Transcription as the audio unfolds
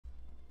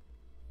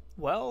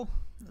Well,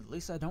 at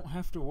least I don't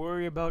have to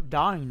worry about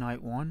dying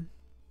night one.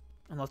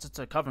 Unless it's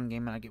a Coven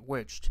game and I get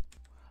witched.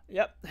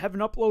 Yep,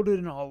 haven't uploaded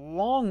in a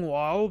long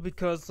while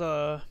because,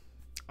 I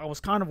was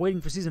kind of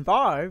waiting for Season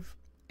 5.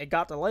 It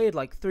got delayed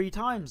like 3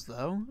 times,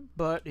 though.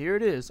 But here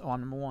it is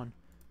on number 1.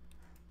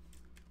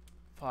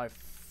 5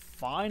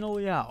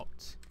 finally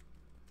out.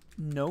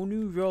 No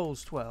new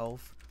roles,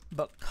 12.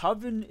 But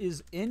Coven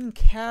is in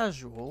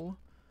casual.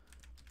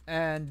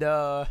 And,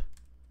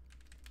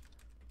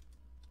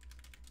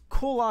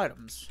 cool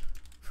items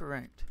for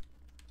ranked.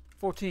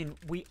 14,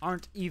 we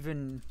aren't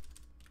even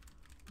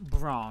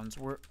bronze,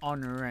 we're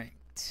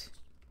unranked.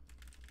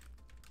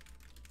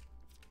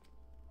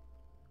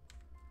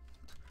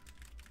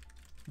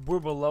 We're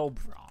below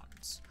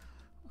bronze.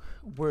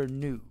 We're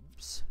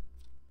noobs.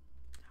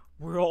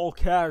 We're all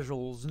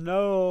casuals.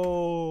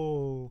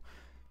 No.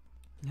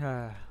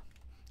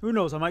 Who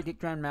knows? I might get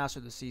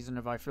Grandmaster this season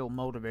if I feel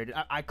motivated.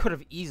 I could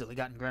have easily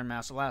gotten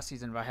Grandmaster last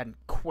season if I hadn't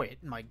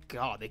quit. My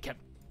God, they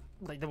kept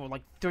there were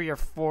like 3 or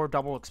 4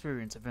 double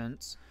experience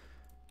events.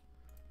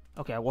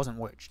 Okay, I wasn't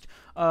witched.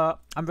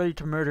 I'm ready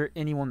to murder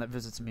anyone that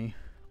visits me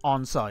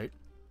on site.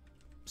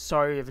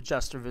 Sorry if a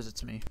jester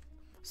visits me.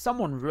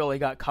 Someone really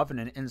got Coven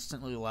and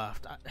instantly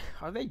left.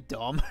 Are they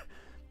dumb?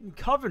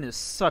 Coven is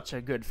such a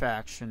good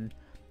faction.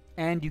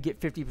 And you get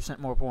 50%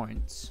 more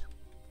points.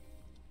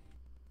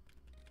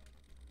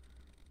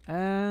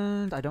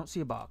 And I don't see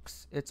a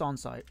box. It's on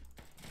site.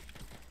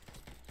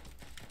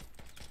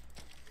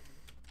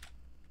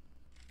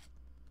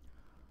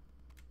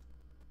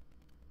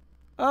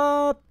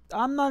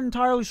 I'm not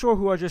entirely sure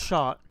who I just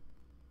shot.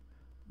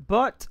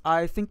 But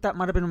I think that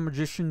might have been a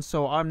magician,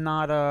 so I'm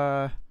not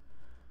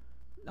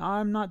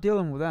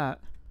dealing with that.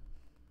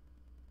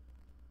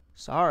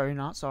 Sorry,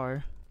 not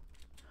sorry.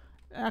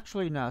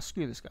 Actually, nah,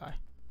 screw this guy.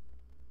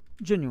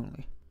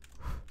 Genuinely.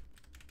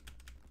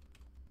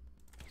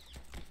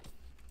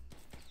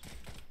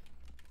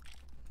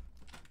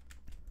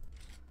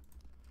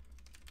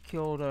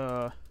 Killed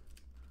a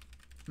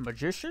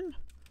magician?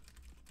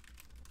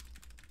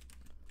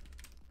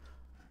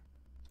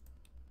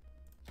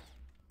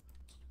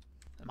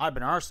 It might have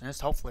been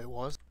arsonist, hopefully it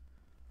was.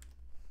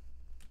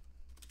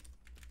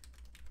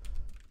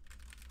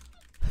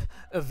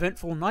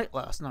 Eventful night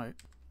last night.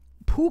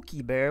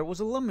 Pookie Bear was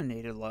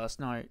eliminated last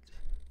night.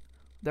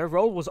 Their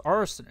role was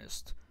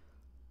arsonist.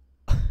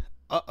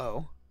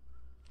 Uh-oh.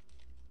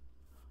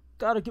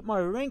 Gotta get my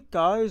rank,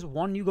 guys.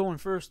 One, you going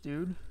first,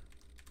 dude.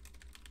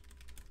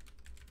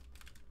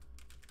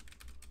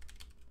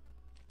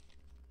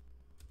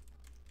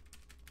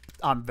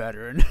 I'm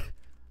veteran.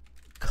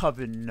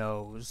 Coven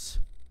knows.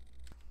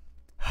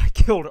 I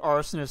killed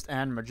arsonist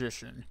and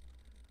magician.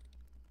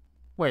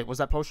 Wait, was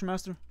that Potion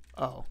Master?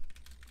 Oh.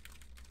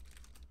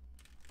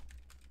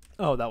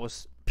 Oh, that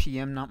was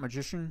PM, not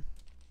magician?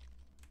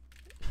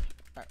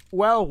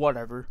 Well,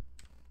 whatever.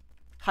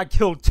 I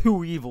killed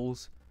 2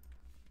 evils.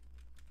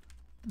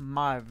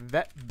 My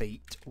vet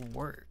bait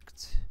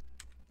worked.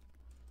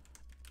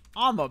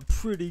 I'm a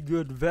pretty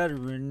good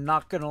veteran,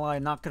 not gonna lie,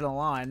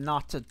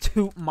 not to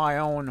toot my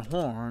own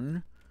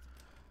horn.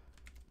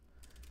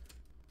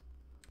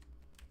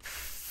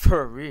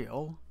 For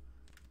real.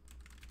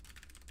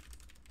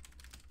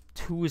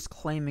 2 is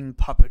claiming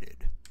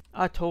puppeted.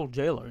 I told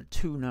Jailer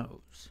 2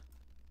 knows.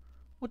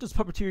 What does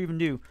Puppeteer even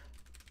do?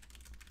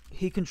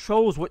 He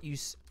controls what you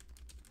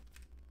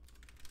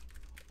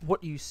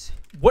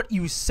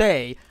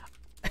say.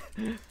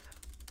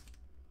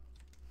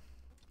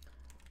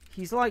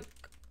 He's like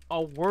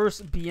a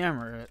worse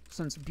BMer,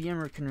 since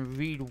BMer can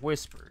read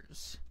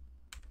whispers.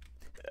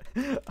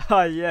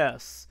 Ah,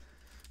 yes.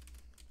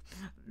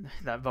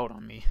 That vote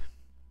on me.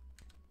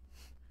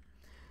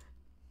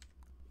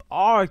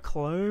 I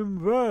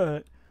claim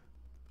that.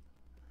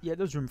 Yeah,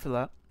 there's room for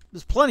that.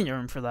 There's plenty of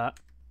room for that.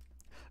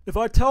 If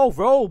I tell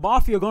Ro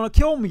Mafia gonna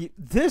kill me,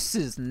 this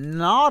is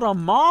not a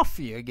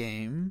Mafia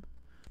game.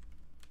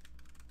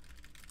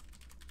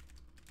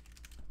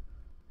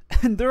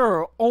 And there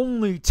are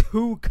only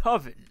 2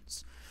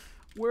 Covens.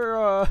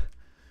 We're,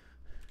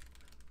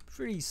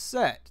 pretty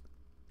set.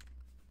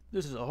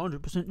 This is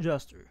 100%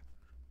 Jester.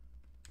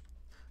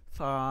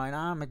 Fine,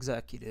 I'm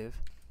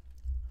executive.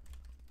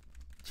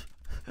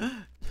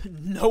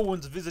 No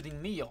one's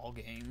visiting me all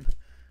game.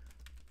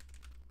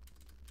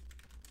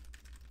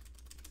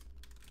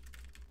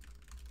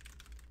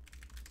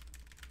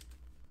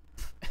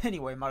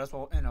 Anyway, might as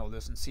well NO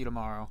this and see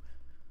tomorrow.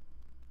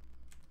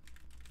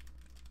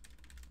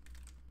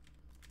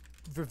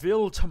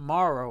 Reveal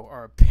tomorrow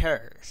or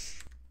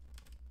perish.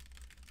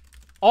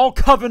 All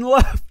Coven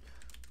left!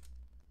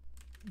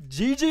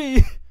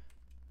 GG!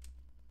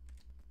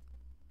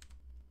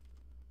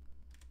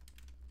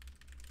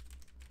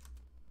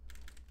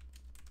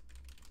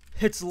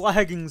 It's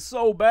lagging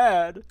so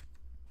bad.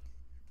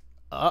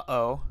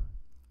 Uh-oh.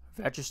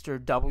 Register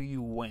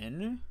W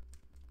win?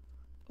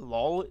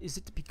 Lol, is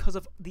it because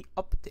of the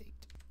update?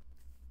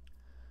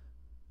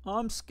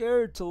 I'm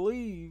scared to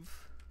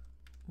leave.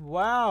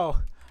 Wow,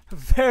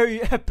 very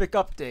epic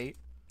update.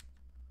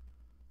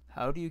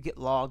 How do you get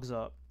logs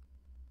up?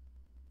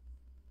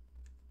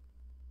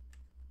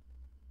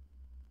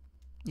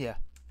 Yeah.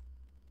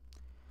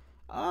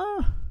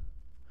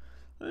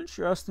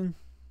 Interesting.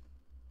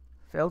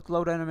 Failed to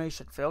load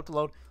animation. Failed to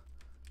load.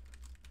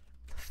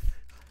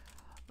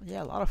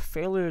 Yeah, a lot of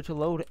failure to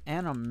load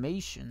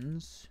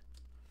animations.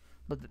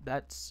 But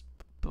that's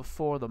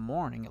before the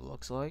morning, it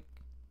looks like.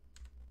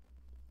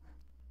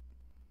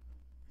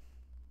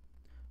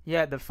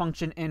 Yeah, the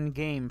function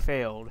in-game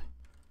failed.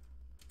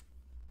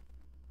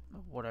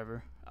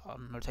 Whatever.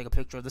 I'm gonna take a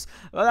picture of this.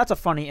 Well, that's a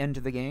funny end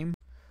to the game.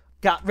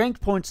 Got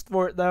ranked points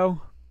for it,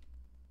 though.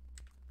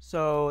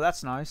 So,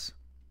 that's nice.